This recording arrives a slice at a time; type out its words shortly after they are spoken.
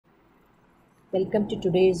Welcome to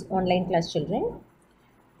today's online class, children.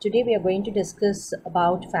 Today we are going to discuss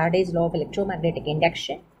about Faraday's law of electromagnetic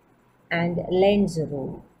induction and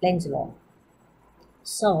Lenz's law.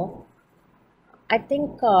 So, I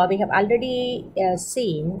think we have already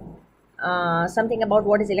seen something about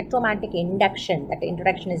what is electromagnetic induction. That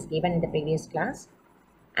introduction is given in the previous class.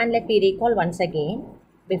 And let me recall once again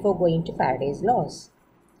before going to Faraday's laws.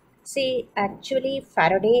 See, actually,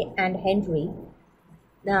 Faraday and Henry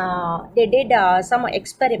they did some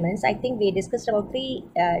experiments. I think we discussed about three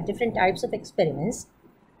different types of experiments.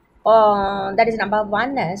 That is, number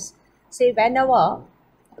one is, say, when a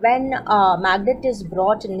magnet is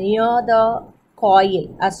brought near the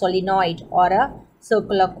coil, a solenoid or a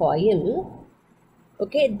circular coil,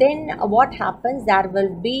 okay, then what happens, there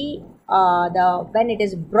will be when it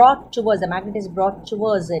is brought towards, the magnet is brought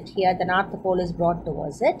towards it, here the north pole is brought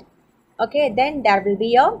towards it, okay, then there will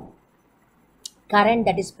be a current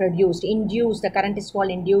that is induced. The current is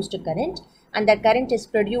called induced current, and the current is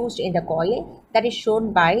produced in the coil. That is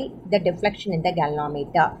shown by the deflection in the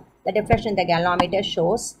galvanometer. The deflection in the galvanometer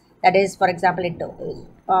shows, that is, for example, it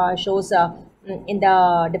shows in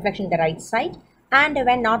the deflection in the right side, and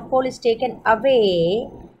when north pole is taken away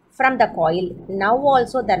from the coil, now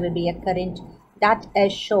also there will be a current that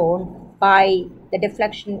is shown by the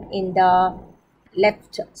deflection in the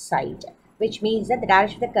left side, which means that the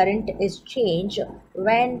direction of the current is changed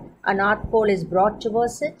when a north pole is brought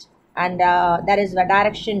towards it, and that is the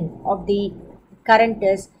direction of the current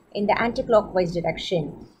is in the anti-clockwise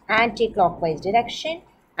direction,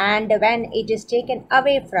 and when it is taken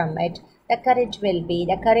away from it, the current will be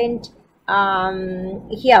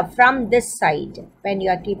here from this side. When you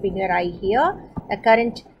are keeping your eye here, the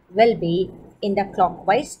current will be in the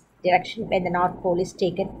clockwise direction when the north pole is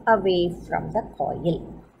taken away from the coil.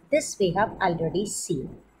 This we have already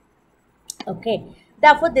seen. Okay,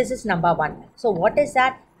 therefore this is number one. So what is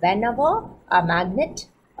that? Whenever a magnet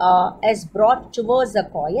is brought towards the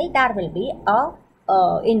coil, there will be a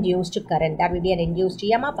induced current. There will be an induced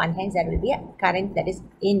EMF, and hence there will be a current that is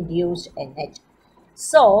induced in it.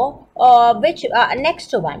 So next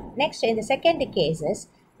in the second case is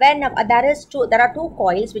when there are two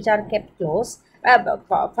coils which are kept close.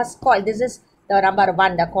 First coil, this is the number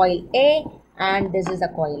one, the coil A, and this is the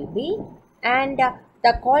coil B, and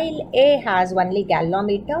the coil A has only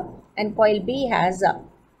galvanometer, and coil B has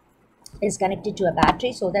is connected to a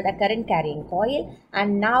battery, so that a current carrying coil.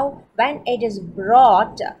 And now when it is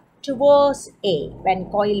brought towards A,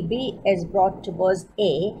 when coil B is brought towards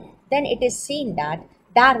A, then it is seen that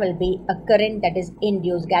there will be a current that is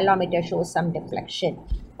induced. Galvanometer shows some deflection.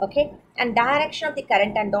 Okay, and direction of the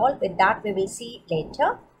current and all, with that we will see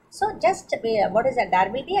later. So just what is that?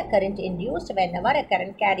 There will be a current induced whenever a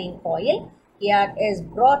current carrying coil here is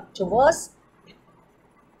brought towards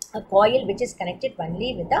a coil which is connected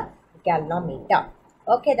only with the galvanometer.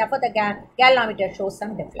 Okay, therefore the galvanometer shows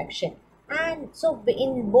some deflection. And so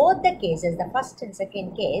in both the cases, the first and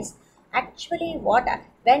second case, actually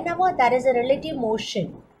whenever there is a relative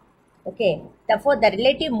motion, okay, therefore the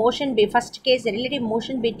relative motion, first case, the relative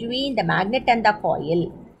motion between the magnet and the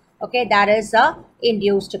coil, okay, there is a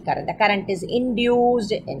induced current. The current is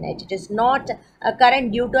induced in it. It is not a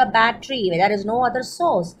current due to a battery. There is no other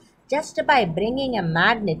source. Just by bringing a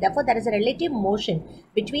magnet, therefore there is a relative motion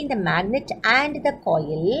between the magnet and the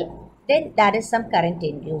coil, then there is some current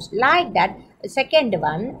induced. Like that, second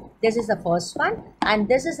one, this is the first one, and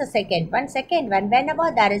this is the second one. Second one,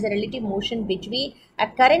 whenever there is a relative motion between a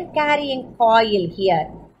current carrying coil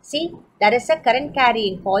here, see, there is a current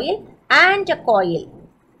carrying coil and a coil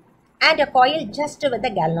just with the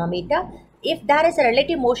galvanometer. If there is a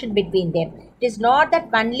relative motion between them, it is not that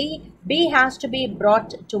only B has to be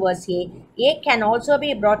brought towards A can also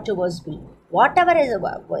be brought towards B. Whatever is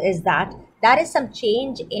that, there is some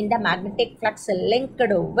change in the magnetic flux linked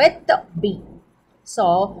with B.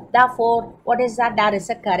 So therefore, what is that? There is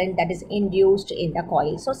a current that is induced in the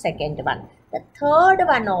coil. So second one. The third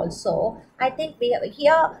one also, I think we have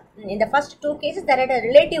here in the first two cases, there is a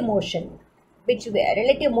relative motion, which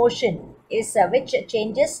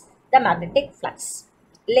changes the magnetic flux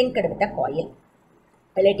linked with the coil.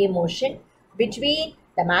 Relative motion between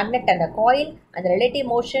the magnet and the coil, and the relative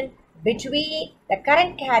motion between the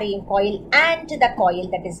current carrying coil and the coil,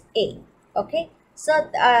 that is A. Okay, so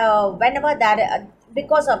whenever that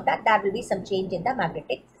because of that, there will be some change in the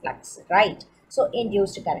magnetic flux, right? So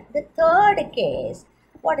induced current. The third case,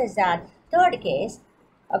 what is that? Third case,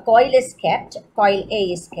 a coil is kept, coil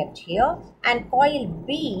A is kept here, and coil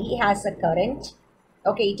B has a current.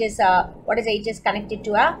 Okay, it is it is connected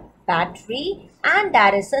to a battery, and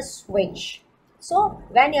there is a switch. So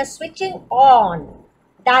when you're switching on,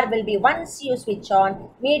 there will be, once you switch on,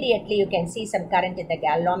 immediately you can see some current in the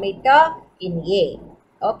galvanometer in A.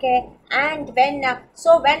 Okay, and when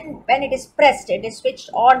it is pressed, it is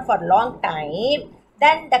switched on for long time,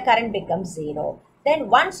 then the current becomes 0. Then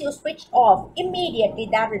once you switch off, immediately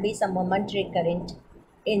there will be some momentary current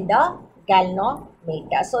in the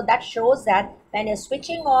galvanometer. So that shows that when you're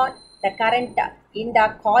switching on, the current in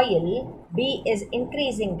the coil B is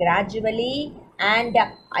increasing gradually, and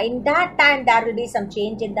in that time there will be some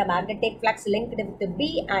change in the magnetic flux linked with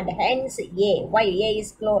B, and hence A. Why A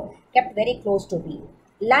is kept very close to B.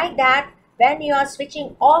 Like that, when you are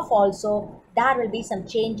switching off also, there will be some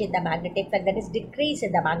change in the magnetic flux, that is decrease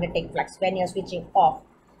in the magnetic flux when you are switching off.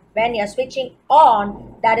 When you are switching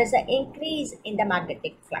on, there is an increase in the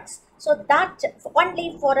magnetic flux. So that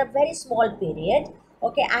only for a very small period.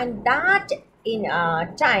 Okay, and that in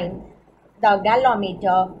time, the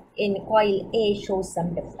galvanometer in coil A shows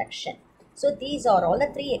some deflection. So these are all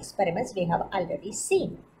the 3 experiments we have already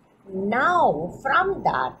seen. Now from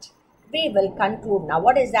that, we will conclude. Now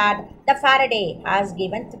what is that? The Faraday has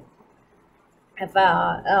given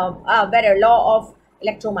a very law of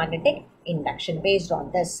electromagnetic induction. Based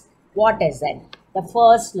on this, what is it? The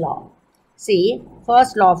first law. See,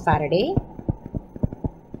 first law of Faraday.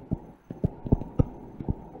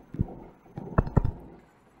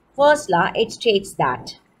 First law, it states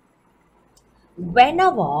that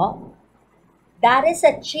whenever there is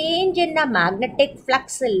a change in the magnetic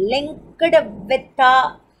flux linked with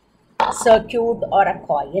a circuit or a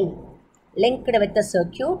coil,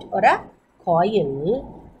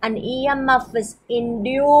 an EMF is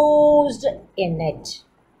induced in it.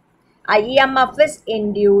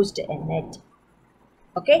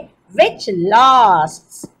 Okay, which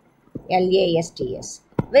lasts, LASTS,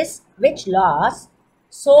 which lasts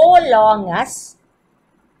so long as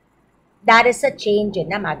there is a change in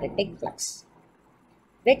the magnetic flux.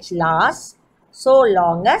 Which lasts so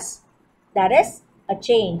long as there is a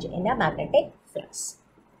change in the magnetic flux.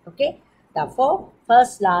 Okay, therefore,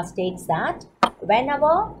 first law states that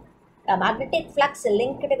whenever a magnetic flux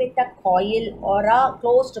linked with a coil or a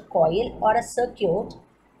closed coil or a circuit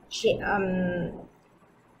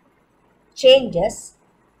changes,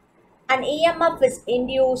 an EMF is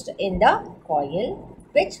induced in the coil,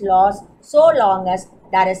 which lasts so long as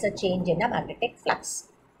there is a change in the magnetic flux.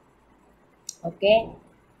 Okay,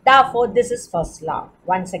 therefore, this is first law.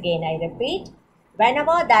 Once again, I repeat,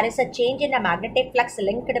 whenever there is a change in the magnetic flux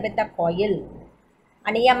linked with a coil,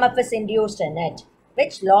 an EMF is induced in it,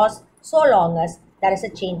 which lasts so long as there is a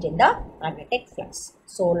change in the magnetic flux.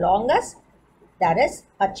 So long as there is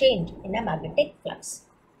a change in the magnetic flux.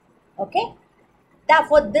 Okay,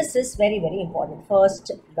 therefore, this is very, very important.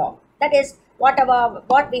 First law. That is what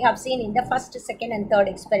we have seen in the first, second, and third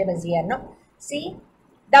experiments here. No, see.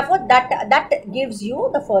 Therefore, that gives you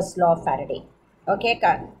the first law of Faraday. Okay,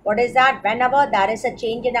 what is that? Whenever there is a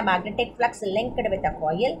change in the magnetic flux linked with a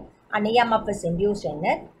coil, an EMF is induced in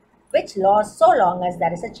it, which lasts so long as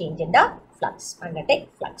there is a change in the flux, magnetic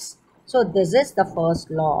flux. So this is the first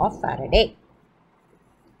law of Faraday.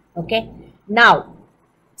 Okay. Now,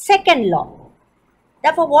 second law.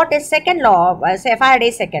 Therefore, what is second law of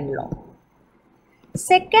Faraday's second law?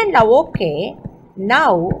 Second law. Okay.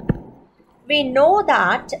 Now, we know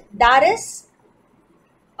that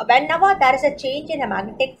whenever there is a change in a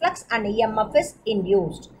magnetic flux, an EMF is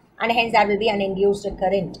induced, and hence there will be an induced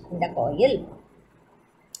current in the coil.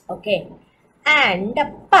 Okay,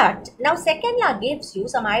 but now second law gives you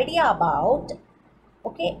some idea about,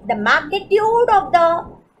 okay, the magnitude of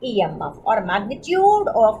the EMF or magnitude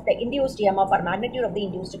of the induced EMF or magnitude of the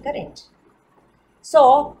induced current.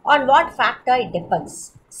 So on what factor it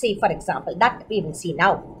depends? See, for example, that we will see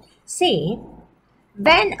now. See,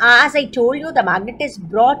 when, as I told you, the magnet is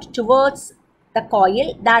brought towards the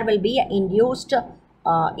coil, there will be an induced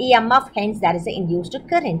EMF, hence there is an induced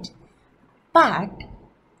current. But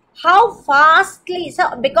how fastly,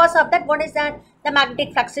 so because of that, what is that? The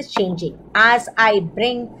magnetic flux is changing. As I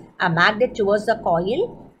bring a magnet towards the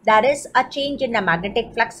coil, there is a change in the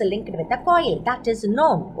magnetic flux linked with the coil. That is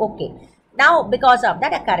known. Okay. Now, because of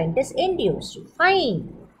that, a current is induced.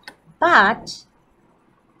 Fine. But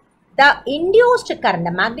the induced current,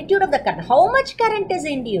 the magnitude of the current, how much current is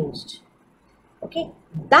induced? Okay,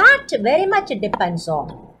 that very much depends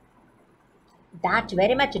on.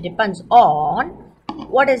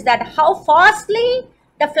 What is that? How fastly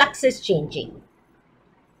the flux is changing.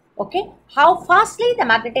 Okay, how fastly the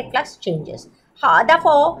magnetic flux changes.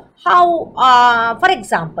 Therefore, for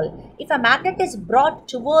example, if a magnet is brought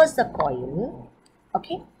towards the coil,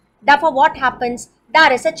 okay, therefore what happens?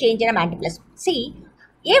 There is a change in a magnetic flux. See,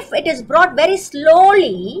 if it is brought very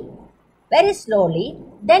slowly, very slowly,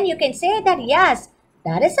 then you can say that yes,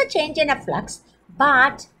 there is a change in a flux,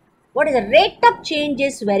 but what is the rate of change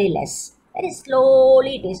is very less. Very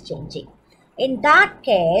slowly it is changing. In that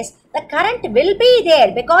case, the current will be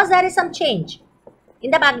there because there is some change.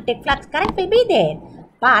 In the magnetic flux, current will be there,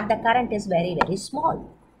 but the current is very, very small.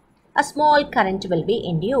 A small current will be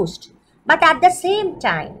induced. But at the same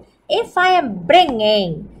time, if I am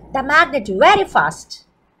bringing the magnet very fast,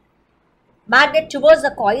 magnet towards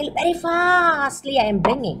the coil very fastly I am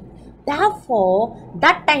bringing. Therefore,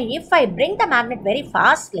 that time if I bring the magnet very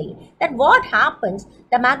fastly, then what happens?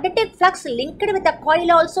 The magnetic flux linked with the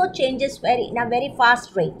coil also changes in a very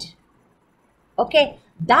fast rate. Okay,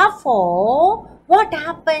 therefore, what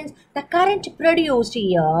happens? The current produced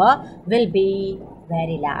here will be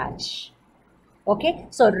very large. Okay,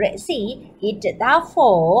 so see it,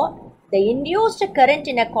 therefore the induced current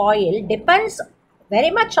in a coil depends very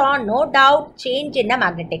much on, no doubt, change in a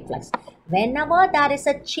magnetic flux. Whenever there is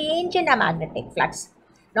a change in a magnetic flux,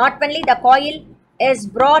 not only the coil is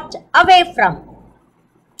brought away from,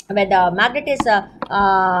 when the magnet is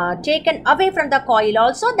taken away from the coil,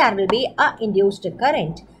 also there will be a induced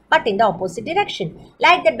current, but in the opposite direction.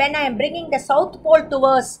 Like that, when I am bringing the south pole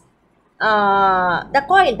towards the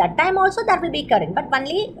coil, that time also there will be current, but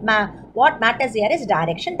only what matters here is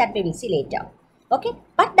direction, that we will see later. Okay,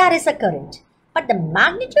 but there is a current, but the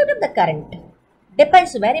magnitude of the current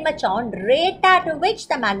depends very much on rate at which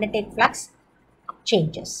the magnetic flux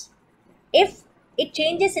changes. If it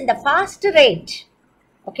changes in the fast rate,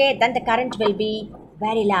 okay, then the current will be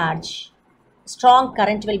very large. Strong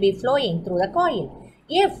current will be flowing through the coil.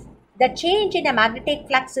 If the change in a magnetic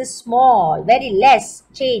flux is small, very less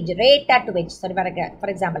change, rate at which, sorry, for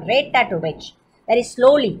example, rate at which, very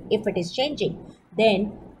slowly if it is changing,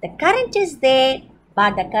 then the current is there,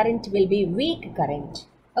 but the current will be weak current.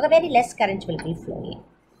 Okay, very less current will be flowing.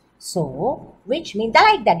 So, which means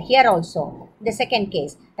like that here also, the second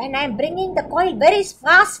case, when I am bringing the coil very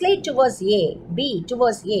fastly towards A, B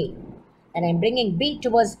towards A, and I am bringing B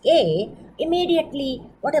towards A, immediately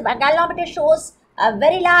what the galvanometer shows a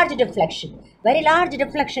very large deflection. Very large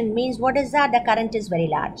deflection means what is that? The current is very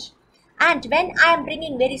large. And when I am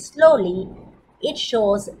bringing very slowly, it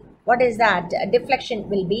shows what is that? Deflection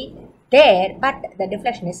will be there, but the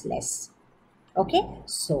deflection is less. Okay,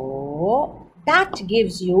 so that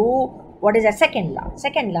gives you what is the second law.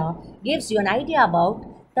 Second law gives you an idea about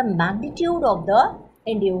the magnitude of the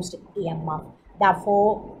induced EMF.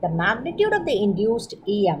 Therefore, the magnitude of the induced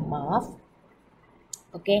EMF,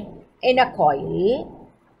 okay, in a coil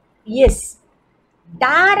is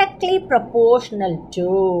directly proportional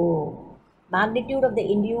to magnitude of the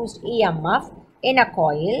induced EMF in a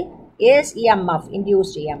coil is EMF,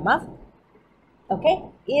 induced EMF, okay,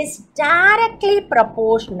 is directly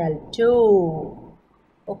proportional to,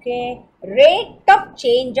 okay, rate of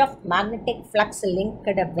change of magnetic flux linked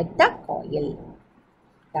with the coil.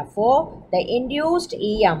 Therefore, the induced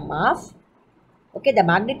EMF, okay, the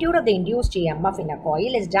magnitude of the induced EMF in a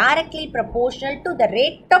coil is directly proportional to the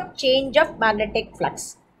rate of change of magnetic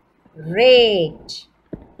flux. Rate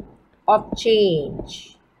of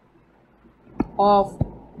change of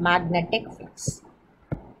magnetic flux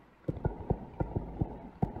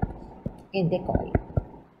in the coil.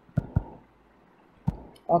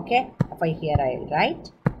 Okay, here I will write.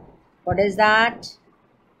 What is that?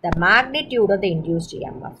 The magnitude of the induced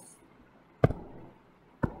EMF.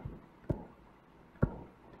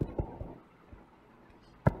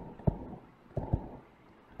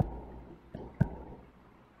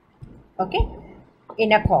 Okay,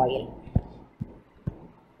 in a coil.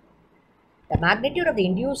 The magnitude of the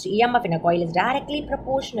induced EMF in a coil is directly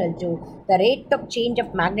proportional to the rate of change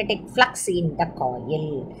of magnetic flux in the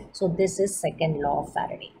coil. So, this is second law of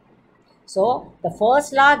Faraday. So, the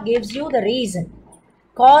first law gives you the reason,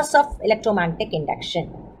 cause of electromagnetic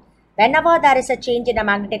induction. Whenever there is a change in a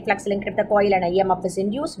magnetic flux linked with the coil and EMF is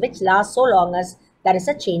induced, which lasts so long as there is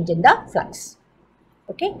a change in the flux.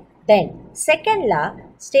 Okay. Then, second law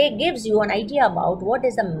gives you an idea about what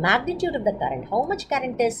is the magnitude of the current, how much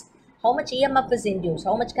EMF is induced,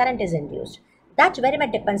 how much current is induced. That very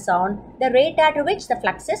much depends on the rate at which the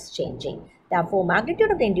flux is changing. Therefore,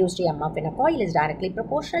 magnitude of the induced EMF in a coil is directly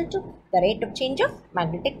proportional to the rate of change of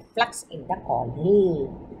magnetic flux in the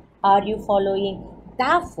coil. Are you following?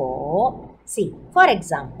 Therefore, see, for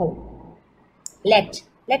example, let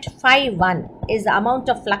phi 1 is the amount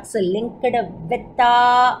of flux linked with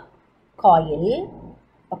the coil,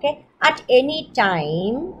 okay, at any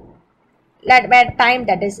time, let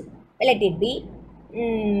it be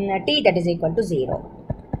t that is equal to 0,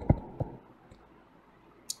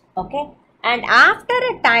 okay, and after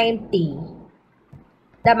a time t,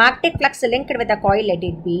 The magnetic flux linked with the coil, let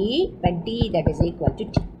it be when T that is equal to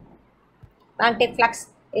T. Magnetic flux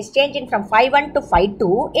is changing from phi1 to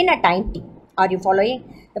phi2 in a time T. Are you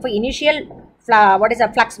following? Therefore, initial what is the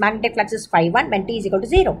flux? Magnetic flux is phi1 when T is equal to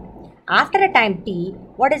 0. After a time T,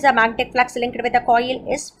 what is the magnetic flux linked with the coil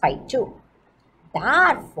is phi2.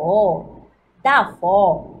 Therefore,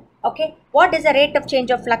 okay, what is the rate of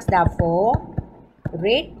change of flux? Therefore,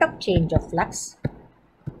 rate of change of flux,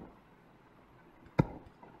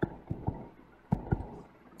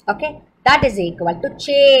 okay, that is equal to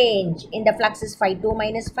change in the flux is phi2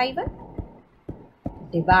 minus phi1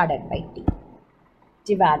 divided by T.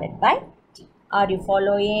 Are you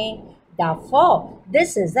following? Therefore,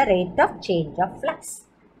 this is the rate of change of flux.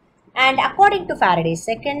 And according to Faraday's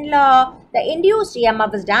second law, the induced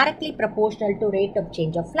EMF is directly proportional to rate of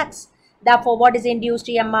change of flux. Therefore, what is induced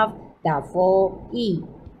EMF? Therefore, E.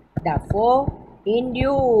 Therefore,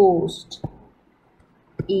 induced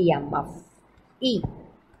EMF. E.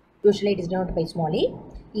 Usually it is denoted by small e.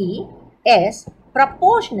 E is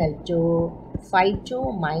proportional to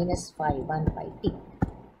phi2 minus phi1 by T.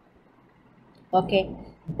 Okay.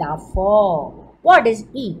 Therefore, what is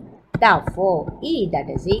E? Therefore, E that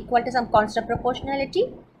is equal to some constant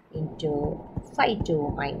proportionality into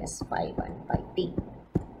phi2 minus phi1 by T.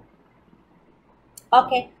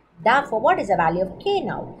 Okay. Therefore, what is the value of K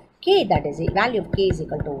now? K that is the value of K is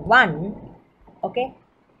equal to 1. Okay.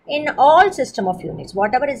 In all system of units,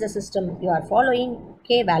 whatever is the system you are following,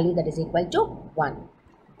 K value that is equal to 1.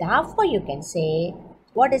 Therefore, you can say,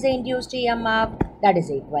 what is the induced EMF? That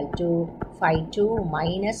is equal to phi2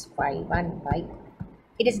 minus phi1 by.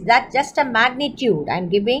 It is that just a magnitude. I am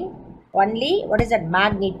giving only what is that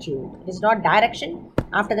magnitude. It is not direction.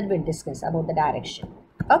 After that, we will discuss about the direction.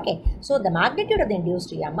 Okay. So, the magnitude of the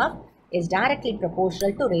induced EMF is directly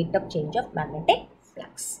proportional to rate of change of magnetic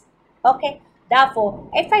flux. Okay. Therefore,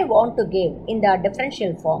 if I want to give in the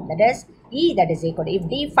differential form, that is E that is equal to, if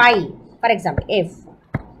d phi, for example, if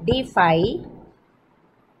d phi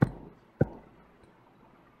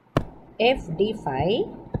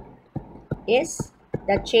is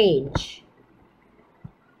the change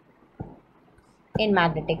in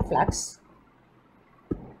magnetic flux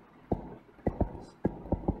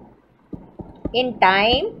in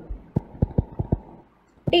time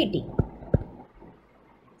dt.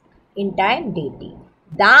 In time dt.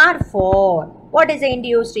 Therefore, what is the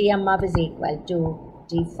induced EMF is equal to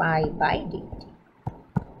d phi by dt.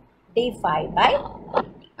 d phi by dt.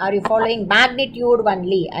 Are you following? Magnitude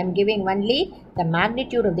only. I am giving only the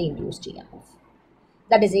magnitude of the induced EMF.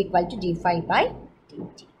 That is equal to d phi by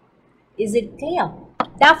dt. Is it clear?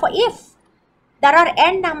 Therefore, if there are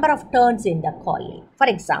n number of turns in the coil, for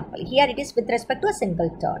example, here it is with respect to a single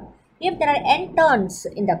turn. If there are n turns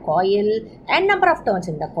in the coil, n number of turns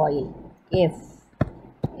in the coil, if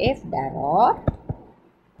there are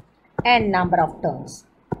n number of turns,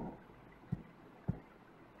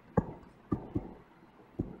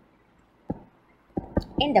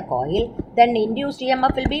 in the coil, then induced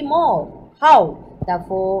EMF will be more. How?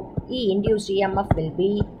 Therefore, E induced EMF will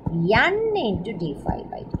be N into d phi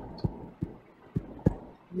by dt.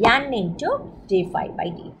 N into d phi by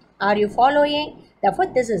dt. Are you following? Therefore,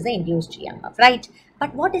 this is the induced EMF, right?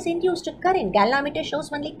 But what is induced current? Galvanometer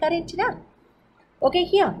shows only current now. Okay,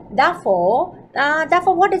 here. Therefore,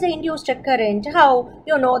 what is the induced current? How?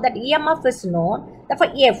 You know that EMF is known.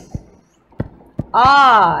 Therefore, if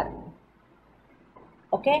R,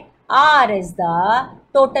 okay, R is the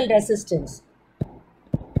total resistance.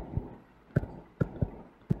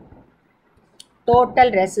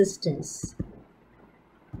 Total resistance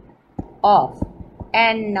of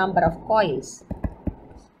n number of coils.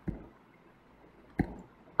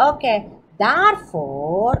 Okay,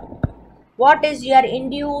 therefore, what is your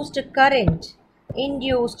induced current?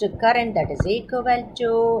 Induced current that is equal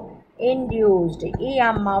to induced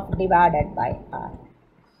EMF divided by R.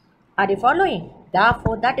 Are you following?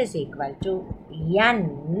 Therefore, that is equal to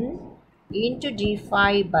N into d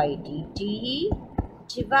phi by dt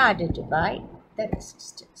divided by the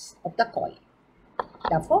resistance of the coil.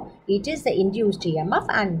 Therefore, it is the induced EMF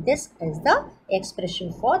and this is the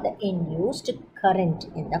expression for the induced current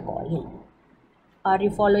in the coil. Are you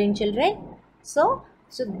following, children? So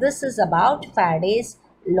this is about Faraday's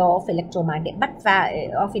law of electromagnetic, but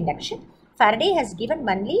of induction. Faraday has given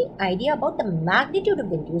only idea about the magnitude of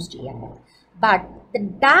the induced EMF, but the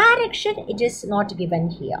direction it is not given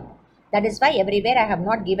here. That is why everywhere I have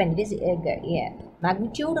not given. It is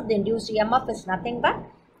magnitude of the induced EMF is nothing but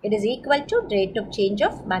it is equal to rate of change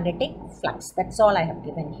of magnetic flux. That's all I have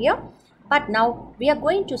given here. But now we are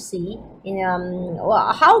going to see in,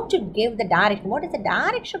 how to give the direction. What is the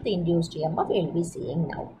direction of the induced EMF? We will be seeing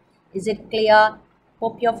now. Is it clear?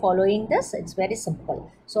 Hope you are following this. It's very simple.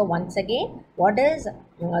 So once again, what is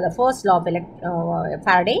the first law of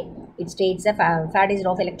Faraday? It states the Faraday's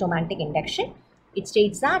law of electromagnetic induction. It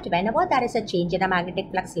states that whenever there is a change in a magnetic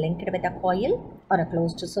flux linked with a coil or a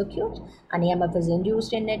closed circuit, an EMF is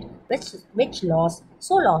induced in it, which laws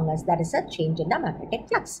so long as there is a change in the magnetic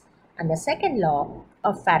flux. And the second law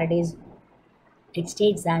of Faraday's, it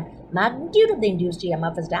states that magnitude of the induced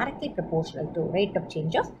EMF is directly proportional to rate of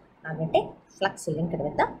change of magnetic flux linked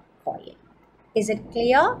with the coil. Is it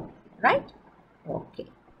clear? Right? Okay.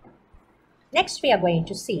 Next, we are going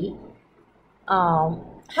to see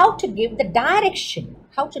how to give the direction,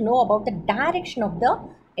 how to know about the direction of the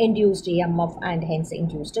induced EMF and hence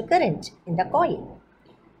induced current in the coil.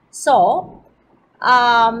 So,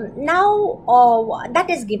 now that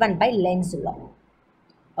is given by Lenz's law.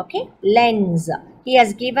 Okay, Lenz, he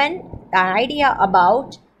has given the idea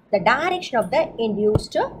about the direction of the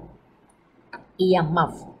induced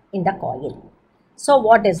EMF in the coil. So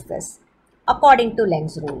what is this? According to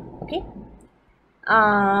Lenz's rule, okay,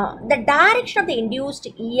 the direction of the induced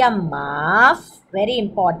EMF, very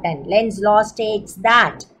important, Lenz's law states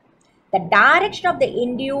that the direction of the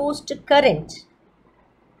induced current,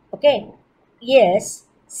 okay, is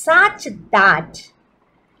such that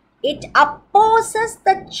it opposes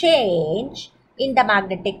the change in the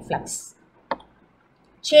magnetic flux.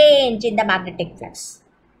 Change in the magnetic flux,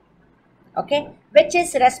 okay, which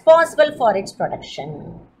is responsible for its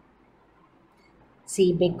production.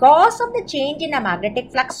 See, because of the change in a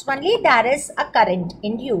magnetic flux only, there is a current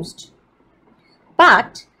induced.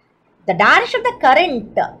 But the direction of the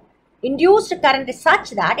current, induced current, is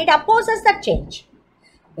such that it opposes the change.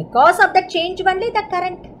 Because of the change only, the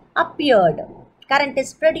current appeared. Current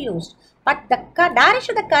is produced. But the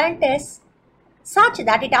direction of the current is such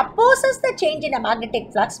that it opposes the change in a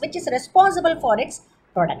magnetic flux, which is responsible for its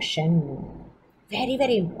production. Very,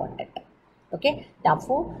 very important. Okay,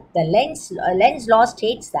 therefore, the Lenz's law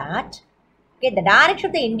states that, okay, the direction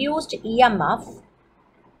of the induced EMF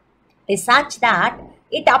is such that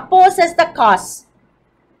it opposes the cause.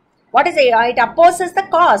 What is it? It opposes the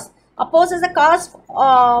cause. Opposes the cause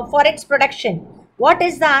for its production. What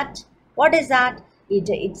is that? What is that?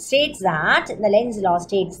 It states that, the Lenz's law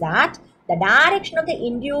states that the direction of the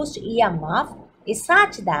induced EMF is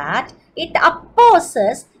such that it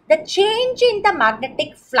opposes the change in the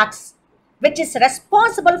magnetic flux, which is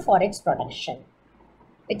responsible for its production.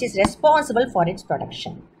 Which is responsible for its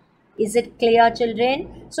production. Is it clear,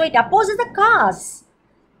 children? So it opposes the cause.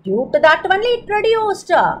 Due to that only it produced.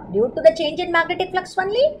 Due to the change in magnetic flux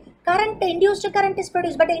only, current, induced current is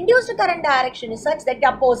produced. But the induced current direction is such that it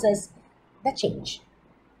opposes the change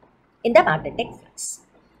in the magnetic flux.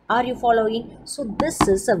 Are you following? So this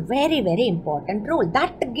is a very, very important rule.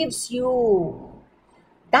 That gives you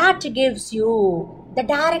the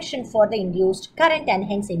direction for the induced current and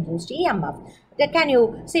hence induced EMF. Can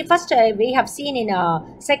you see, first we have seen in a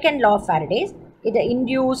second law of Faraday's, the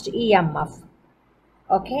induced EMF,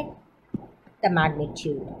 okay, the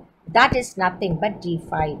magnitude, that is nothing but d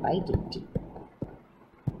phi by dt.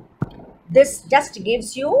 This just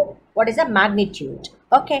gives you what is the magnitude,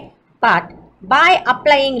 okay, but by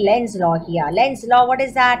applying Lenz's law here, Lenz's law, what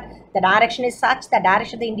is that? The direction is such, the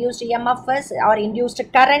direction of the induced EMF is, or induced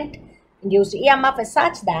current, induced EMF is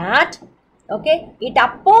such that, okay, it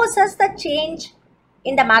opposes the change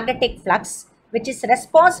in the magnetic flux, which is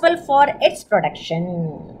responsible for its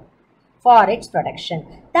production.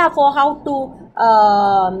 Therefore, how to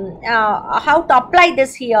apply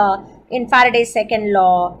this here in Faraday's second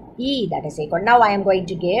law? E, that is equal. Now I am going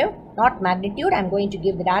to give not magnitude, I am going to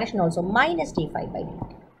give the direction also, minus d phi by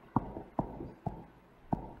dt.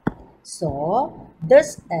 So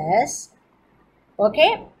this is,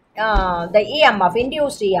 okay, the EMF,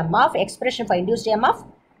 induced EMF, expression for induced EMF,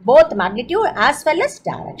 both magnitude as well as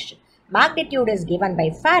direction. Magnitude is given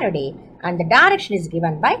by Faraday and the direction is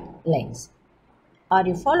given by Lenz. Are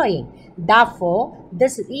you following? Therefore,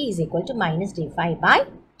 this E is equal to minus d phi by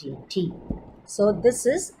dt. So this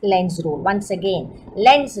is Lenz's rule. Once again,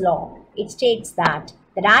 Lenz's law, it states that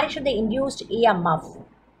the direction of the induced EMF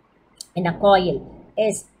in a coil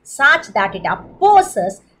is such that it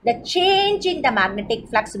opposes the change in the magnetic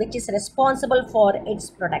flux, which is responsible for its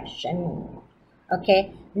production.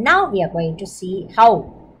 Okay, now we are going to see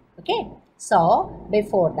how. Okay, so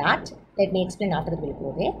before that, let me explain after the we'll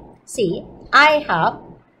go there. See, I have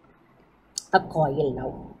a coil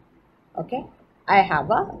now. Okay, I have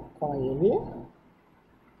a coil.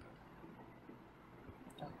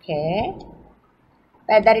 Okay,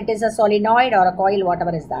 whether it is a solenoid or a coil,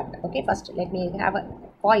 whatever is that. Okay, first let me have a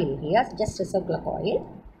coil here, just a circular coil.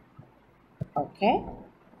 Okay,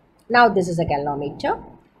 now this is a galvanometer.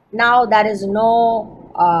 Now there is no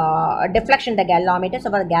deflection in the galvanometer. So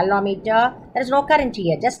for the galvanometer, there is no current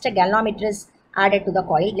here. Just a galvanometer is added to the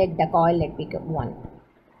coil. Let the coil let become 1.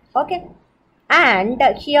 Okay. And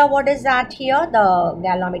here, what is that here? The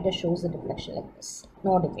galvanometer shows the deflection like this.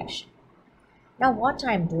 No deflection. Now what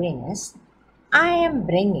I am doing is, I am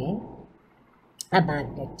bringing a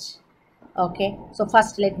magnet. Okay. So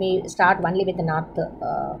first let me start only with the north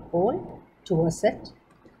pole towards it.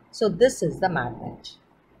 So this is the magnet.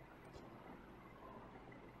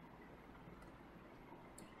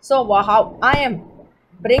 So how I am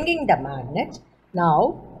bringing the magnet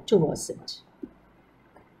now towards it.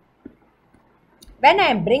 When I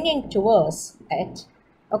am bringing towards it,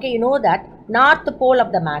 okay, you know that north pole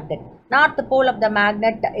of the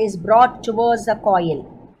magnet is brought towards the coil.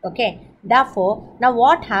 Okay, therefore, now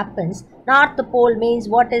what happens? North pole means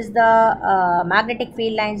what is the magnetic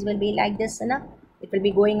field lines will be like this, na? It will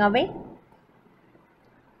be going away.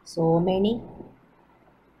 So many.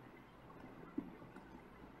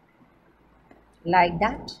 Like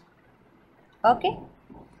that. Okay,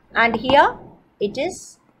 and here it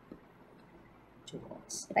is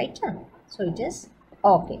towards, right? So it is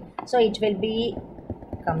okay. So it will be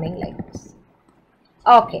coming like this.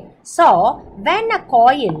 Okay, so when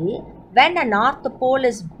a north pole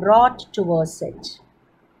is brought towards it,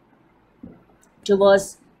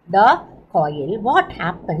 towards the coil, what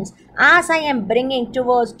happens? As I am bringing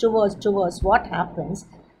towards, what happens?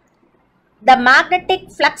 The magnetic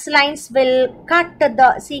flux lines will cut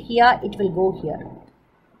the, see here, it will go here.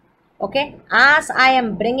 Okay, as I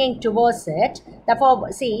am bringing towards it,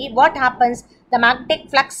 therefore, see what happens? The magnetic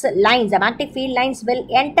flux lines, the magnetic field lines will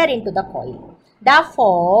enter into the coil.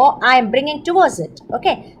 Therefore, I am bringing towards it.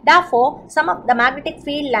 Okay, therefore, some of the magnetic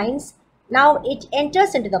field lines, now it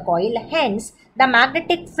enters into the coil. Hence, the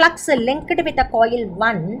magnetic flux linked with the coil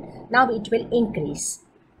 1, now it will increase.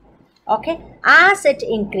 Okay, as it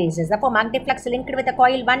increases, therefore magnetic flux linked with the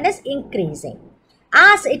coil 1 is increasing.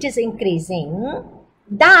 As it is increasing,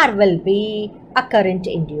 there will be a current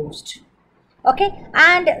induced. Okay,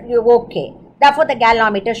 and okay, therefore the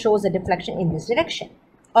galvanometer shows a deflection in this direction.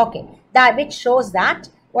 Okay, that which shows that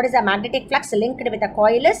what is the magnetic flux linked with the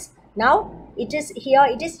coil is, now it is here,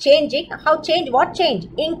 it is changing. How change? What change?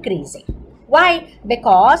 Increasing. Why?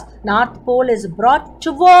 Because north pole is brought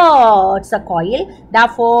towards the coil.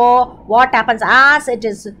 Therefore, what happens as it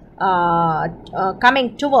is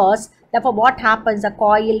coming towards? Therefore, what happens? The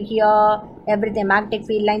coil here, everything, magnetic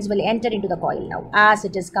field lines will enter into the coil now as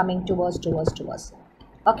it is coming towards.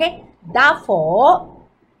 Okay. Therefore,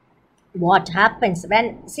 what happens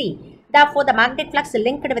when, see, therefore the magnetic flux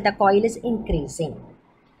linked with the coil is increasing.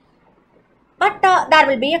 But there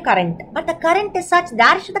will be a current. But the current is such,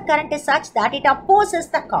 direction of the current is such that it opposes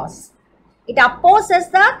the cause. It opposes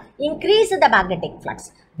the increase in the magnetic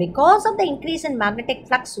flux. Because of the increase in magnetic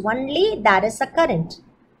flux only, there is a current.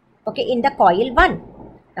 Okay, in the coil 1.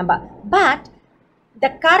 But the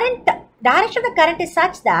current, direction of the current is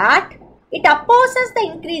such that it opposes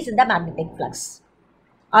the increase in the magnetic flux.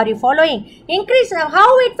 Are you following? Increase,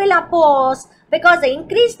 how it will oppose? Because the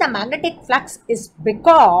increase in the magnetic flux is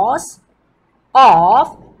because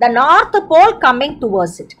of the north pole coming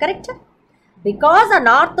towards it, correct? Because the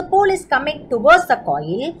north pole is coming towards the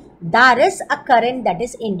coil, there is a current that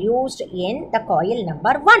is induced in the coil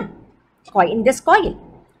number 1, in this coil.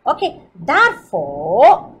 Okay,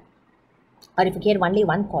 therefore, or if you get only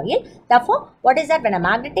one coil, therefore, what is that? When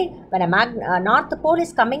a north pole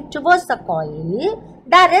is coming towards the coil,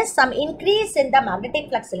 there is some increase in the magnetic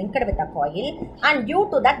flux linked with the coil, and due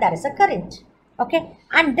to that, there is a current. Okay,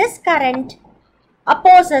 and this current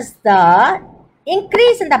opposes the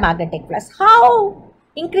increase in the magnetic flux. How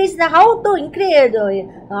increase the, how to increase,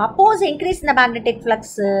 oppose increase in the magnetic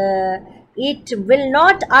flux? It will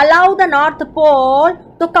not allow the north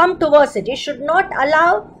pole to come towards it. It should not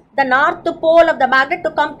allow the north pole of the magnet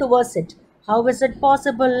to come towards it. How is it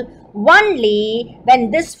possible? Only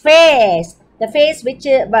when this phase, the phase which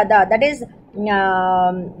that is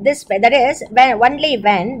when, only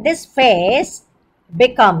when this phase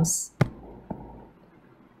becomes,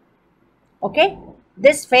 okay,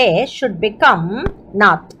 this phase should become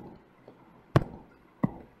north.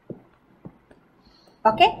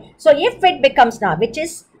 Okay, so if it becomes north, which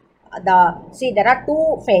is the, see, there are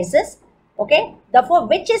two phases. Okay, therefore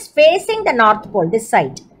which is facing the north pole, this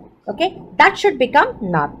side, okay, that should become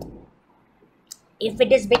north. If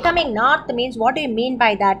it is becoming north means, what do you mean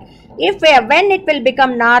by that? If when it will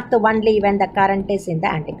become north? Only when the current is in the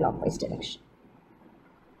anti-clockwise direction.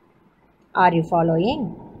 Are you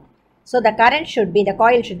following? So the current should be, the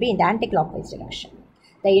coil should be in the anti-clockwise direction.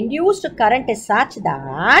 The induced current is such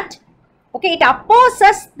that, okay, it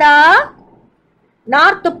opposes the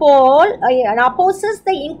north pole, opposes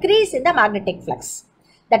the increase in the magnetic flux.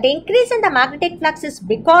 That increase in the magnetic flux is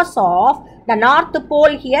because of the north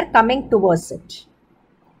pole here coming towards it.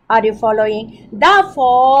 Are you following?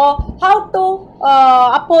 Therefore, how to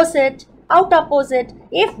oppose it? How to oppose it?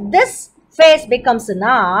 If this phase becomes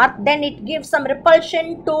north, then it gives some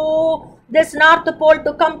repulsion to this north pole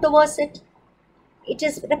to come towards it. It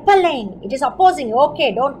is repelling. It is opposing.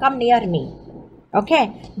 Okay, don't come near me.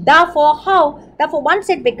 Okay. Therefore, how? Therefore, once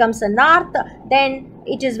it becomes a north, then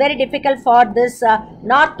it is very difficult for this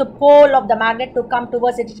north pole of the magnet to come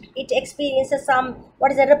towards it. It experiences some,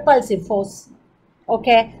 what is a repulsive force.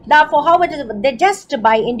 Okay. Therefore, how it is? They just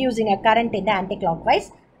by inducing a current in the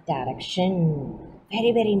anti-clockwise direction.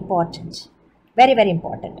 Very, very important. Very, very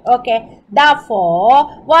important. Okay.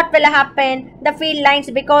 Therefore, what will happen? The field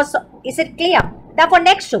lines, because, is it clear? Therefore,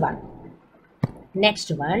 next one,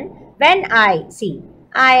 when I see,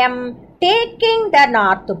 I am taking the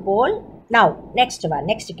north pole. Now, next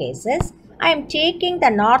case is, I am taking the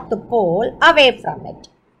north pole away from it.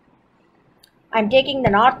 I am taking the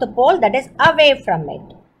north pole, that is away from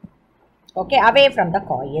it. Okay, away from the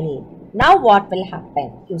coil. Now, what will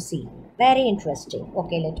happen? You see, very interesting.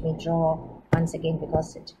 Okay, let me draw once again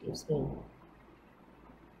because it gives me.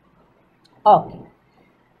 Okay.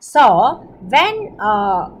 So, when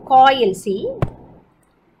coil, see,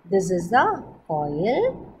 this is the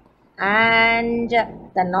coil and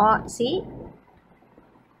the north, see,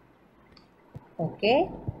 okay,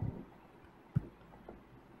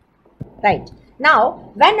 right.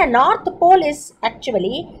 Now, when a north pole is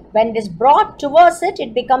actually, when it is brought towards it,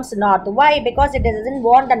 it becomes north. Why? Because it doesn't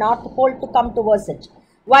want the north pole to come towards it.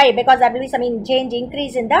 Why? Because there will be some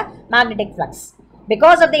increase in the magnetic flux.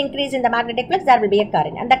 Because of the increase in the magnetic flux, there will be a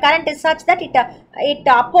current. And the current is such that it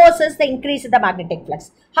opposes the increase in the magnetic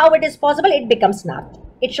flux. How it is possible? It becomes north.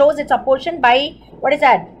 It shows its opposition by, what is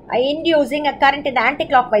that? Inducing a current in the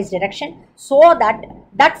anti-clockwise direction, so that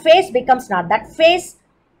that phase becomes north. That phase,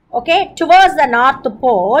 okay, towards the north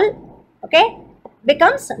pole, okay,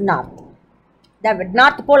 becomes north. The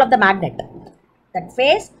north pole of the magnet. That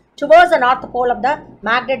phase towards the north pole of the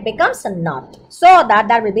magnet becomes north. So that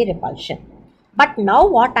there will be repulsion. But now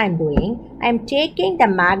what I am doing, I am taking the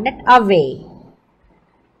magnet away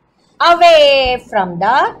from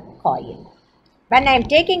the coil. When I am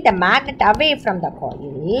taking the magnet away from the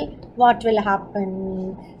coil, what will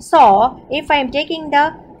happen? So, if I am taking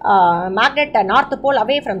the magnet north pole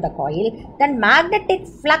away from the coil, then magnetic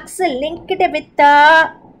flux linked with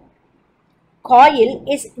the coil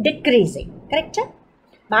is decreasing. Correct?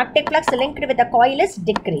 Magnetic flux linked with the coil is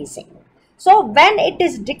decreasing. So, when it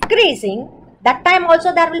is decreasing, that time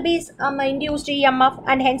also there will be induced EMF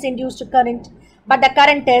and hence induced current. But the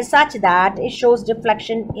current is such that it shows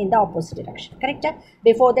deflection in the opposite direction. Correct?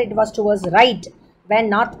 Before that it was towards right.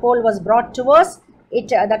 When north pole was brought towards it,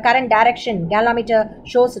 the current direction, galvanometer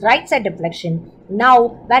shows right side deflection. Now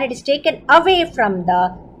when it is taken away from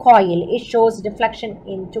the coil, it shows deflection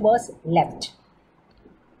in towards left.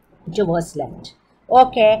 Towards left.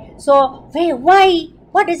 Okay. So why?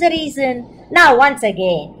 What is the reason? Now once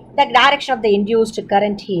again, the direction of the induced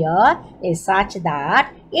current here is such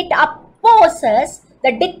that it opposes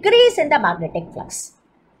the decrease in the magnetic flux.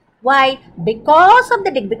 Why? Because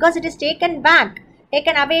it is taken back.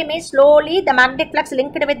 Taken away means slowly the magnetic flux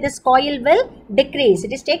linked with this coil will decrease.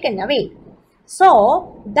 It is taken away.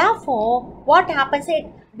 So, therefore, what happens is,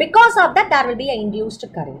 because of that there will be an induced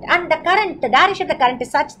current. And the direction of the current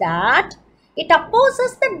is such that it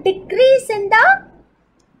opposes the decrease in the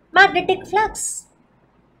magnetic flux.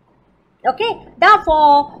 Okay,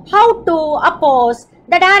 therefore, how to oppose?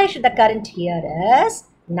 The direction of the current here is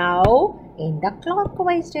now in the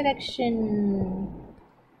clockwise direction.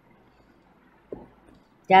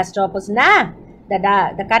 Just opposite, nah?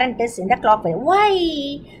 The current is in the clockwise.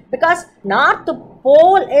 Why? Because north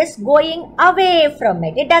pole is going away from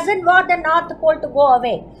it. It doesn't want the north pole to go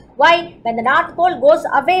away. Why? When the north pole goes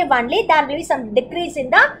away only, there will be some decrease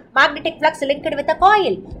in the magnetic flux linked with the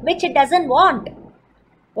coil, which it doesn't want.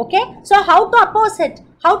 Okay, so how to oppose it?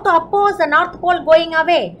 How to oppose the north pole going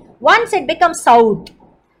away? Once it becomes south,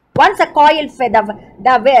 once a coil,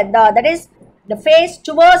 that is the face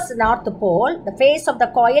towards the north pole, the face of the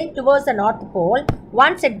coil towards the north pole,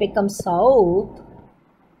 once it becomes south,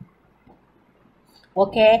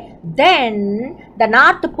 okay, then the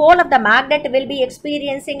north pole of the magnet will be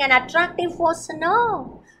experiencing an attractive force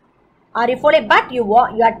now. Are you following? But you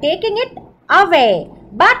are taking it away.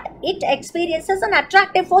 but it experiences an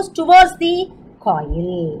attractive force towards the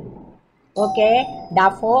coil. Okay,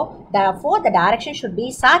 therefore the direction should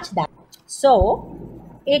be such that, so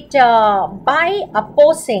it by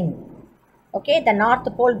opposing, okay, the north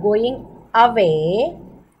pole going away,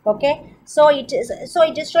 okay, so it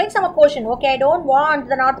is showing some opposition. Okay, I don't want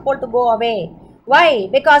the north pole to go away. Why?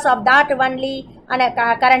 Because of that only a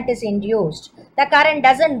current is induced. The current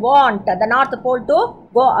doesn't want the north pole to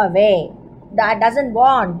go away. That doesn't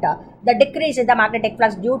want the decrease in the magnetic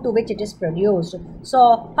flux due to which it is produced.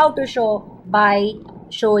 So how to show? By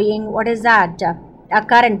showing what is that? A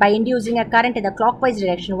current, by inducing a current in the clockwise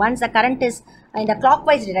direction. Once the current is in the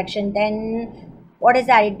clockwise direction, then what is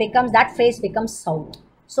that? It becomes, that phase becomes south.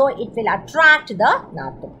 So it will attract the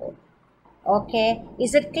north pole. Okay,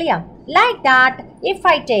 is it clear? Like that, if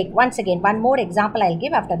I take, once again, one more example I'll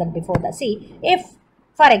give after that, before the, see, if,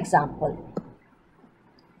 for example,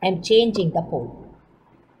 I'm changing the pole.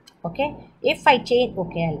 Okay, if I change,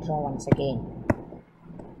 okay, I'll draw once again.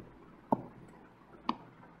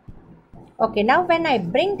 Okay, now when I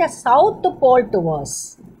bring the south pole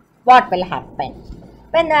towards, what will happen?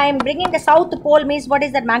 When I am bringing the south pole means, what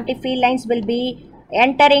is that? Magnetic field lines will be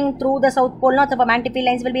entering through the south pole. Not the magnetic field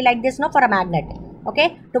lines will be like this, no, for a magnet.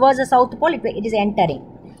 Okay, towards the south pole, it is entering.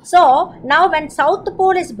 So now when south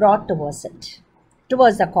pole is brought towards it,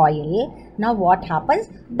 towards the coil, now what happens?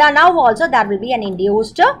 Now also there will be an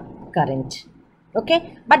induced current.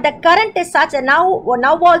 Okay, but the current is such, now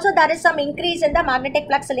also there is some increase in the magnetic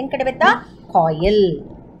flux linked with the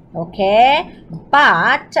coil. Okay,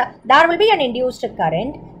 but there will be an induced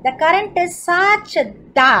current. The current is such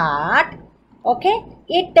that, okay,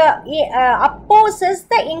 it opposes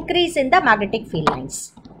the increase in the magnetic field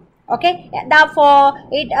lines. Okay, therefore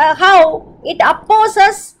it how it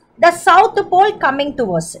opposes the south pole coming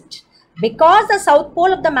towards it. Because the south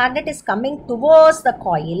pole of the magnet is coming towards the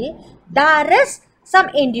coil, there is some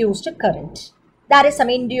induced current. There is some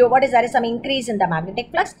there is some increase in the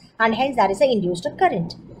magnetic flux, and hence there is an induced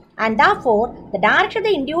current. And therefore, the direction of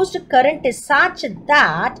the induced current is such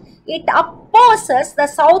that it opposes the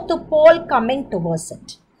south pole coming towards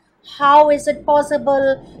it. How is it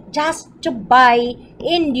possible? Just by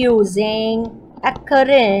inducing a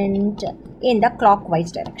current in the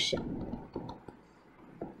clockwise direction.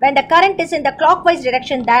 When the current is in the clockwise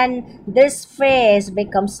direction, then this phase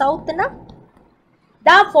becomes south now.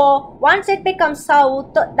 Therefore, once it becomes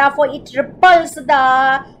south, therefore it repels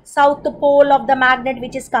the south pole of the magnet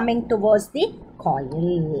which is coming towards the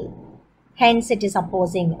coil. Hence it is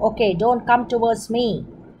opposing. Okay, don't come towards me.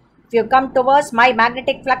 If you come towards, my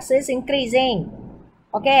magnetic flux is increasing.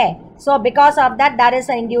 Okay, so because of that, there is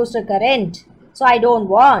an induced current. So I don't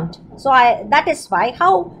want. So that is why,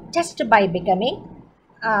 how? Just by becoming,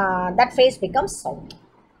 that phase becomes south.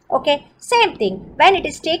 Okay, same thing, when it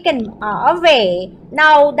is taken away,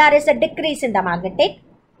 now there is a decrease in the magnetic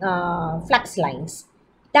flux lines.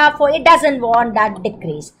 Therefore, it doesn't want that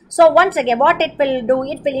decrease. So once again, what it will do,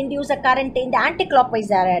 it will induce a current in the anti-clockwise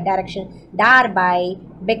direction, thereby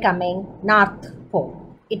becoming north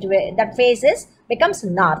pole. That phase becomes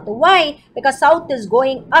north. Why? Because south is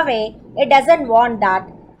going away. It doesn't want that.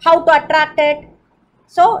 How to attract it?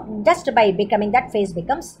 So just by becoming, that phase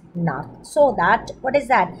becomes north. So that, what is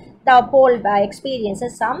that? The pole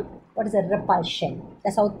experiences some, what is a repulsion.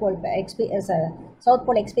 The south pole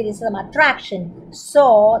experiences some attraction.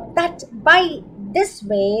 So that by this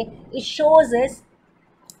way, it shows us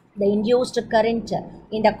the induced current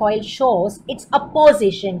in the coil shows its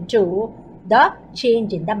opposition to the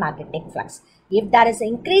change in the magnetic flux. If there is an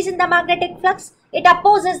increase in the magnetic flux, it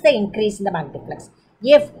opposes the increase in the magnetic flux.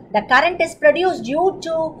 If the current is produced due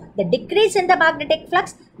to the decrease in the magnetic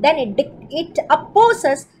flux, then it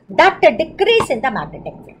opposes that decrease in the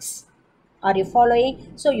magnetic flux. Are you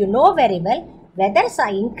following? So you know very well whether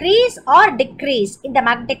an increase or decrease in the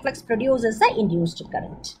magnetic flux produces the induced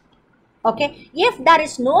current. Okay, if there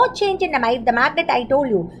is no change in the magnet, I told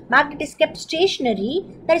you, magnet is kept stationary,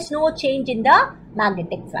 there is no change in the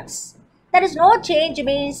magnetic flux. There is no change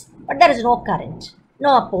means, but there is no current, no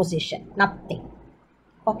opposition, nothing.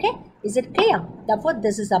 Okay, is it clear? Therefore,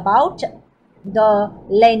 this is about the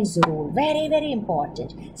Lenz's rule. Very, very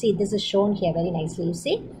important. See, this is shown here very nicely, you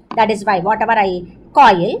see. That is why whatever I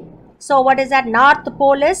coil, so what is that? North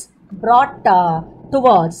pole is brought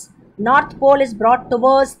towards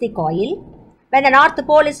the coil. When the north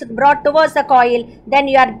pole is brought towards the coil, then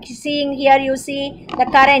you are seeing here, you see the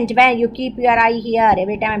current when you keep your eye here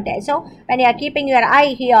every time I'm telling. So when you are keeping your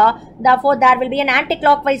eye here, therefore there will be an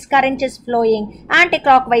anti-clockwise current is flowing.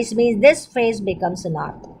 Anti-clockwise means this phase becomes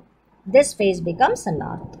north. This phase becomes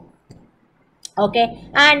north. Okay,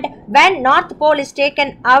 and when north pole is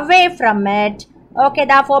taken away from it, okay,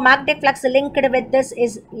 therefore magnetic flux linked with this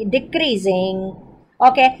is decreasing.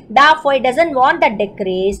 Okay, therefore it doesn't want the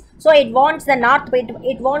decrease, so it wants the north,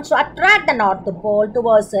 it wants to attract the north pole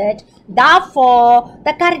towards it. Therefore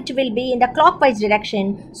the current will be in the clockwise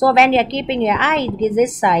direction. So when you are keeping your eye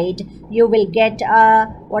this side, you will get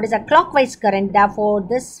what is a clockwise current. Therefore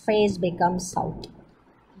this phase becomes south,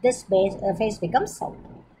 this phase becomes south.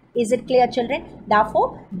 Is it clear, children?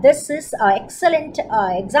 Therefore, this is an excellent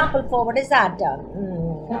example for what is that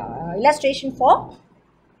illustration for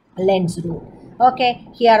Lenz's rule. Okay,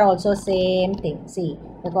 here also same thing. See,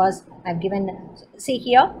 because I've given, see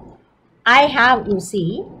here, I have, you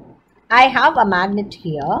see, I have a magnet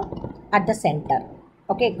here at the center.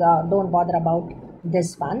 Okay, don't bother about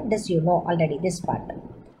this one. This you know already, this part.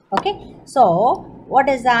 Okay, so what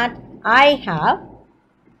is that? I have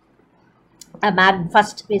a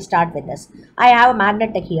first we start with this. I have a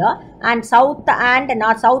magnet here, and south and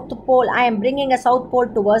north, south pole, I am bringing a south pole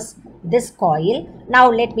towards this coil.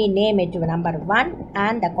 Now let me name it number 1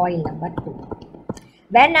 and the coil number 2.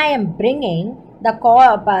 When I am bringing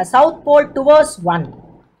the south pole towards 1,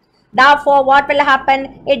 therefore what will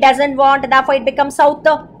happen? It doesn't want, therefore it becomes south,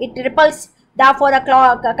 it repels, therefore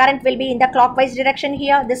the current will be in the clockwise direction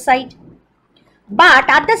here, this side. But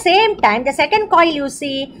at the same time, the second coil, you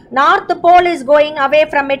see, north pole is going away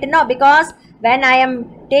from it now, because when I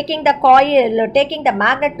am taking the coil, taking the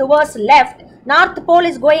magnet towards left, north pole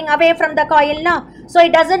is going away from the coil now. So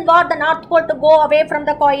it doesn't want the north pole to go away from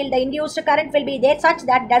the coil. The induced current will be there such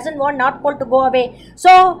that doesn't want north pole to go away.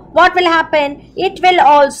 So what will happen? It will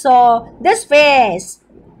also, this phase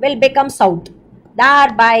will become south.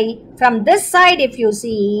 Thereby, from this side, if you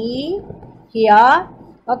see here,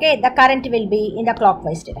 okay, the current will be in the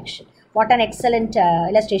clockwise direction. What an excellent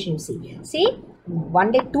illustration you see. See,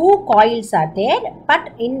 only 2 coils are there,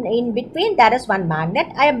 but in between there is one magnet.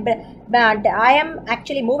 I am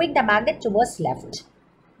actually moving the magnet towards left.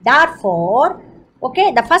 Therefore,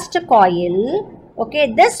 okay, the first coil,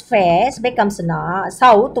 okay, this phase becomes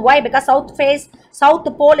south. Why? Because south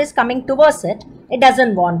pole is coming towards it. It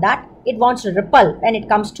doesn't want that. It wants to repel when it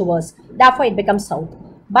comes towards. Therefore, it becomes south.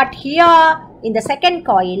 But here in the second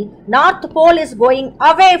coil, north pole is going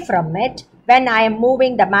away from it when I am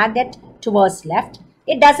moving the magnet towards left.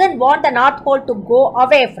 It doesn't want the north pole to go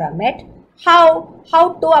away from it. How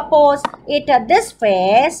to oppose it? This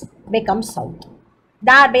phase becomes south,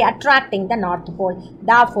 thereby attracting the north pole.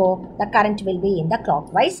 Therefore, the current will be in the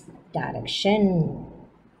clockwise direction.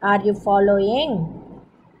 Are you following?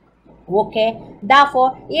 Okay,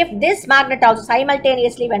 therefore, if this magnet also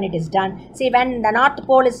simultaneously when it is done, see, when the north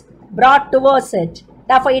pole is brought towards it,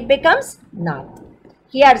 therefore it becomes north.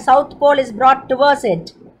 Here south pole is brought towards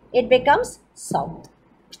it, it becomes south.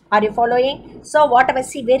 Are you following? So whatever,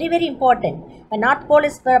 see, very important. When north pole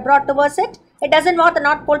is brought towards it, it doesn't want the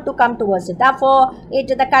north pole to come towards it. Therefore,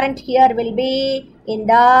 the current here will be in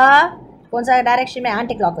the direction,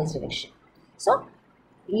 anti-clockwise direction. So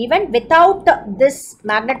even without this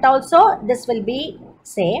magnet also, this will be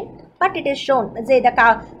same, but it is shown, say the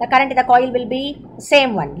current in the coil will be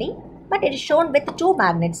same only, but it is shown with 2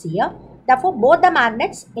 magnets here. Therefore, both the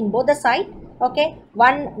magnets in both the side, okay,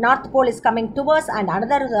 one north pole is coming towards and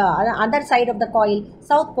another other side of the coil,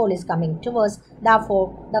 south pole is coming towards.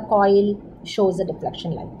 Therefore, the coil shows a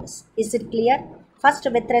deflection like this. Is it clear? First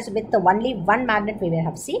with the only one magnet we will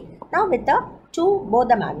have seen. Now with the both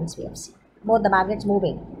the magnets we have seen. Both the magnets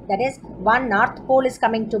moving, that is, one north pole is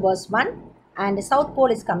coming towards 1 and the south pole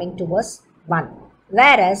is coming towards 1,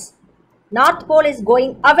 whereas north pole is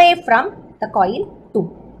going away from the coil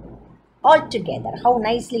 2. Altogether, how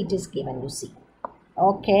nicely it is given, you see.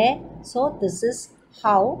 Okay, so this is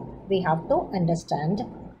how we have to understand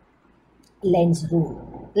Lenz's rule.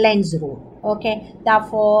 Okay,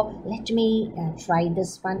 therefore let me try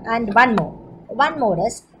this one, and one more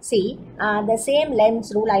is, see, the same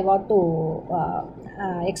Lenz's rule I want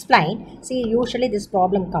to explain. See, usually this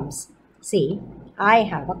problem comes. See, I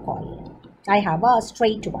have a coil, I have a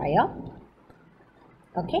straight wire,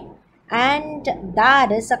 okay, and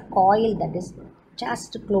there is a coil that is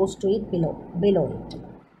just close to it,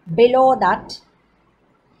 below that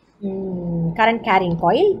current carrying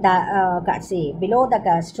coil, below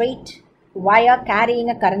the straight wire carrying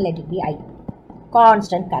a current, let it be I,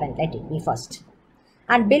 constant current, let it be first,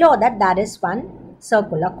 and below that there is one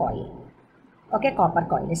circular coil, okay, copper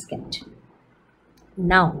coil is kept.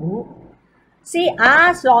 Now see,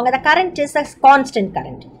 as long as the current is a constant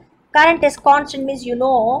current is constant, means you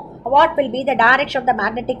know what will be the direction of the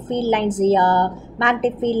magnetic field lines here.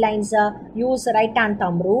 Magnetic field lines use right hand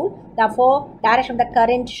thumb rule. Therefore, direction of the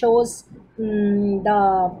current shows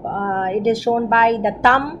it is shown by the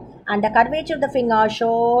thumb, and the curvature of the finger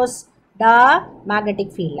shows the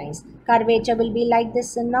magnetic field lines. Curvature will be like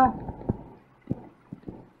this now.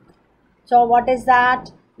 So what is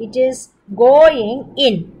that? It is going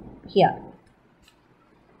in here.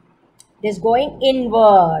 It is going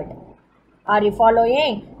inward. Are you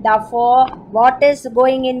following? Therefore, what is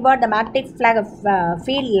going inward? The magnetic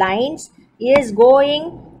field lines is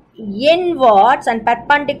going inwards and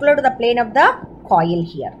perpendicular to the plane of the coil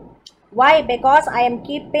here. Why? Because I am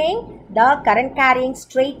keeping the current carrying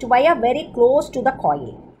straight wire very close to the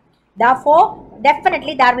coil. Therefore,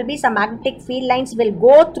 definitely there will be some magnetic field lines will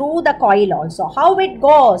go through the coil also. How it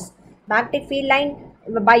goes? Magnetic field line,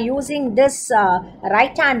 by using this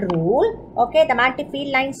right hand rule, okay, the magnetic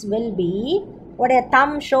field lines will be, what a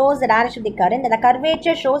thumb shows the direction of the current and the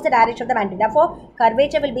curvature shows the direction of the magnetic. Therefore,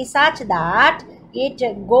 curvature will be such that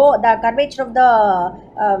the curvature of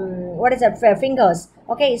the fingers,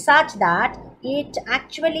 okay, is such that it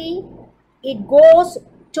actually goes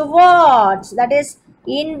towards, that is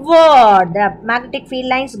inward. The magnetic field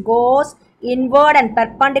lines goes inward and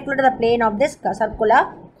perpendicular to the plane of this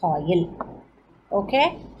circular coil.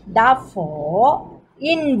 Okay, therefore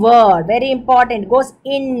inward, very important, goes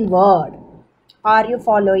inward. Are you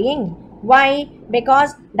following? Why?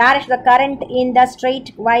 Because direction of the current in the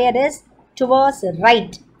straight wire is towards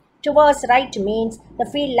right. Towards right means the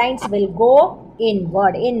field lines will go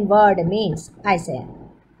inward. Inward means, I say,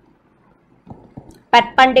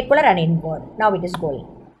 perpendicular and inward. Now it is going.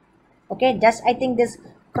 Okay, just I think this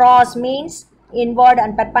cross means inward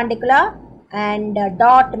and perpendicular, and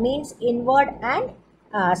dot means inward and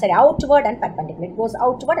outward and perpendicular. It goes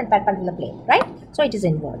outward and perpendicular plane, right? So it is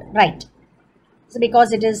inward, right? So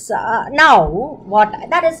because it is now what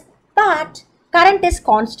that is, but current is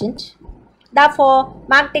constant. Therefore,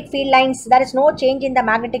 magnetic field lines, there is no change in the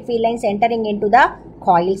magnetic field lines entering into the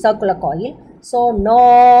coil, circular coil. So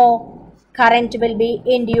no current will be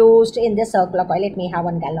induced in this circular coil. Let me have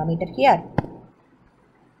one galvanometer here.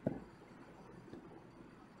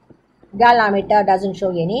 Galvanometer doesn't show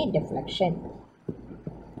any deflection.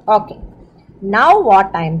 Okay, now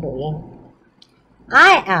what I am doing,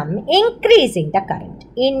 I am increasing the current,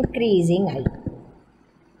 increasing I.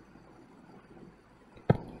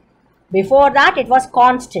 Before that it was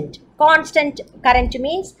constant. Constant current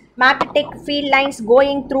means magnetic field lines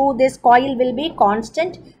going through this coil will be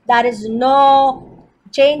constant. There is no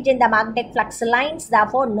change in the magnetic flux lines,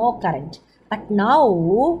 therefore no current. But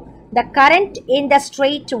now the current in the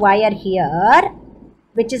straight wire here,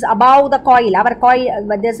 which is above the coil, our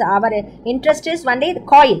interest is only the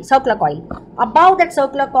coil, circular coil. Above that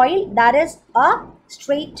circular coil there is a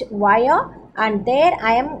straight wire, and there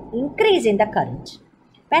I am increasing the current.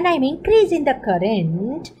 When I am increasing the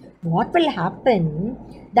current, what will happen?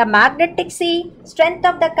 The magnetic strength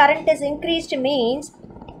of the current is increased means,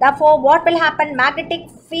 therefore what will happen? Magnetic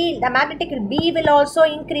field, the magnetic B will also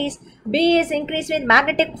increase. B is increased with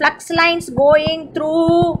magnetic flux lines going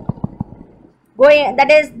through, that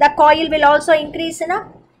is the coil will also increase.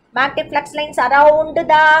 Magnetic flux lines around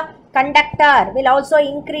the conductor will also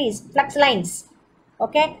increase, flux lines.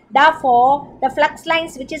 Okay, therefore the flux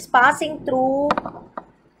lines which is passing through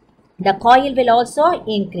the coil will also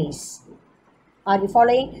increase. Are you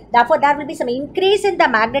following? Therefore there will be some increase in the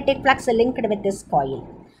magnetic flux linked with this coil.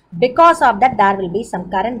 Because of that there will be some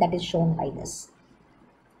current that is shown by this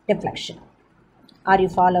deflection. Are you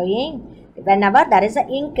following? Whenever there is an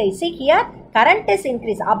increase, see here current is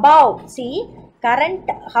increased above. See current,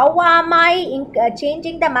 how am I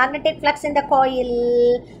changing the magnetic flux in the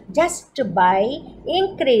coil? Just by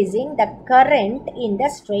increasing the current in the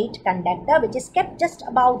straight conductor which is kept just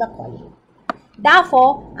above the coil.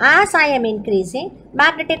 Therefore, as I am increasing,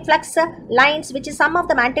 magnetic flux lines, which is some of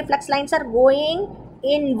the magnetic flux lines are going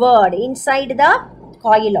inward inside the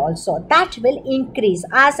coil also. That will increase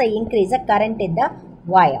as I increase the current in the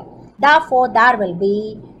wire. Therefore, there will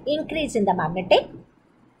be increase in the magnetic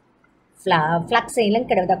flux linked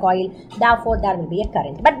with the coil. Therefore, there will be a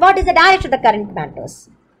current. But what is the direction of the current matters?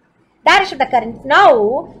 Direction of the current.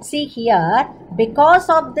 Now, see here, because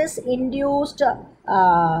of this induced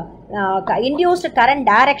current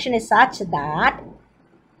direction is such that,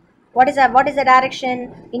 what is the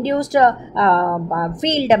direction? Induced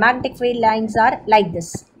magnetic field lines are like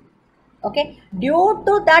this. Okay, due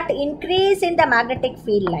to that increase in the magnetic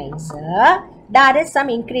field lines, there is some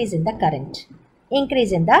increase in the current.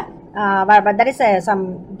 Increase in the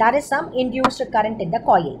there is some induced current in the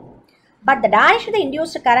coil. But the direction of the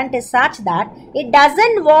induced current is such that it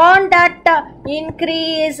doesn't want that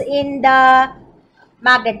increase in the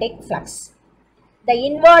magnetic flux. The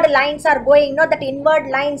inward lines are going, no, that inward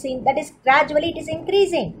lines, that is gradually it is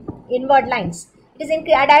increasing. Inward lines. It is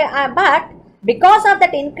but because of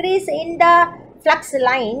that increase in the flux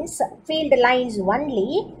lines, field lines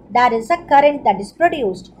only, there is a current that is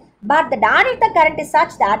produced. But the direct the current is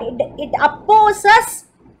such that it opposes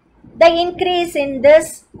the increase in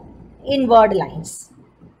this inward lines.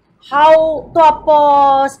 How to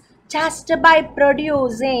oppose? Just by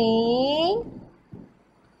producing,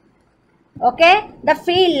 okay, the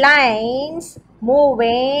field lines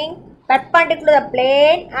moving perpendicular to the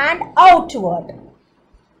plane and outward.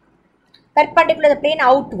 Perpendicular to the plane,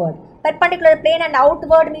 outward. Perpendicular to the plane and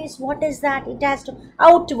outward means what is that? It has to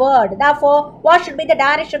outward. Therefore, what should be the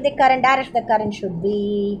direction of the current? Direction of the current should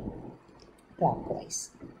be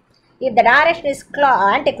clockwise. If the direction is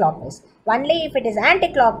anti-clockwise, only if it is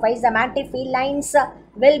anti-clockwise, the magnetic field lines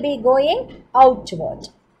will be going outward.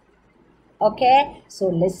 Okay, so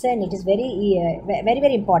listen, it is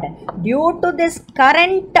very important. Due to this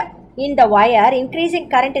current in the wire, increasing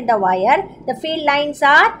current in the wire, the field lines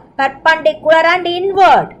are perpendicular and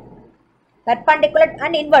inward. Perpendicular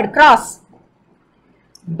and inward, cross.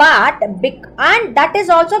 But, and that is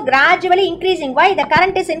also gradually increasing. Why? The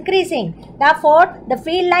current is increasing. Therefore, the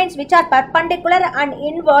field lines which are perpendicular and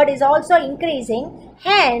inward is also increasing.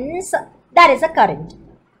 Hence, there is a current.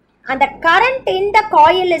 And the current in the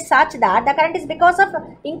coil is such that the current is because of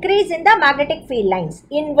increase in the magnetic field lines,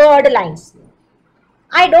 inward lines.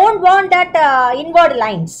 I don't want that inward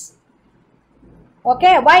lines.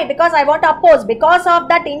 Okay, why? Because I want to oppose. Because of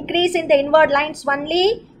that increase in the inward lines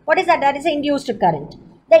only, what is that? That is induced current.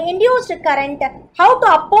 The induced current, how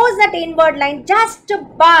to oppose that inward line? Just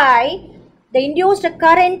by the induced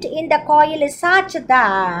current in the coil is such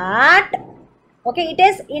that, okay, it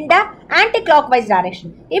is in the anti-clockwise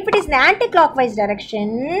direction. If it is in the anti-clockwise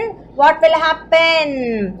direction, what will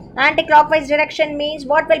happen? Anti-clockwise direction means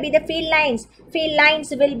what will be the field lines? Field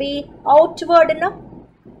lines will be outward, no?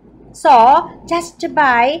 So, just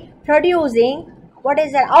by producing what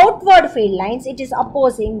is the outward field lines, it is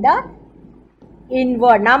opposing the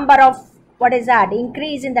inward number of, what is that?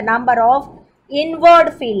 Increase in the number of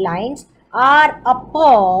inward field lines are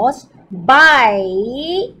opposed by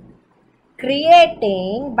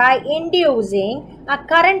inducing a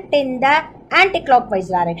current in the anti-clockwise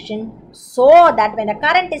direction, so that when the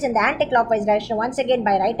current is in the anti-clockwise direction, once again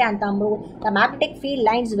by right hand thumb rule, the magnetic field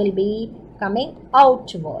lines will be coming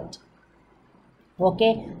outward.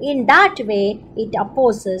 Okay, in that way it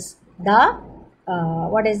opposes the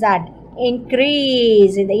what is that?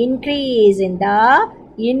 Increase in the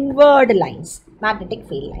inward lines, magnetic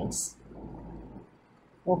field lines.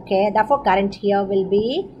 Okay, therefore current here will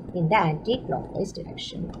be in the anti-clockwise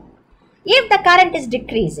direction. If the current is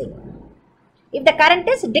decreasing,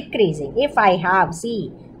 if I have,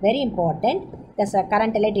 see, very important, there's a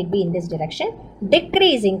current, let it be in this direction,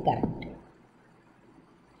 decreasing current.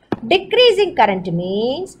 Decreasing current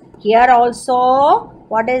means here also,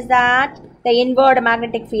 what is that? The inward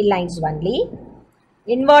magnetic field lines only.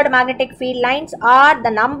 Inward magnetic field lines are,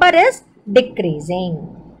 the number is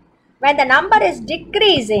decreasing. When the number is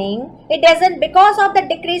decreasing, it doesn't, because of the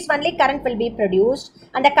decrease only current will be produced,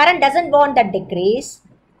 and the current doesn't want that decrease.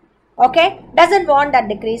 Okay, doesn't want that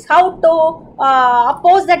decrease. How to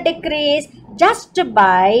oppose the decrease? Just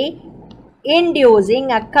by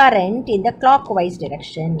inducing a current in the clockwise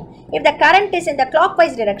direction. If the current is in the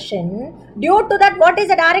clockwise direction, due to that, what is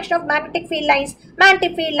the direction of magnetic field lines?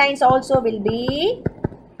 Magnetic field lines also will be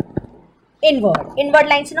inward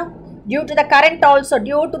lines, no? Due to the current also,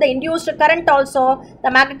 due to the induced current also, the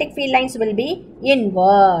magnetic field lines will be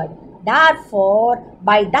inward. Therefore,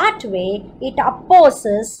 by that way, it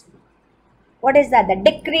opposes, what is that? The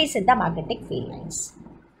decrease in the magnetic field lines.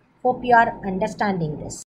 Hope you are understanding this.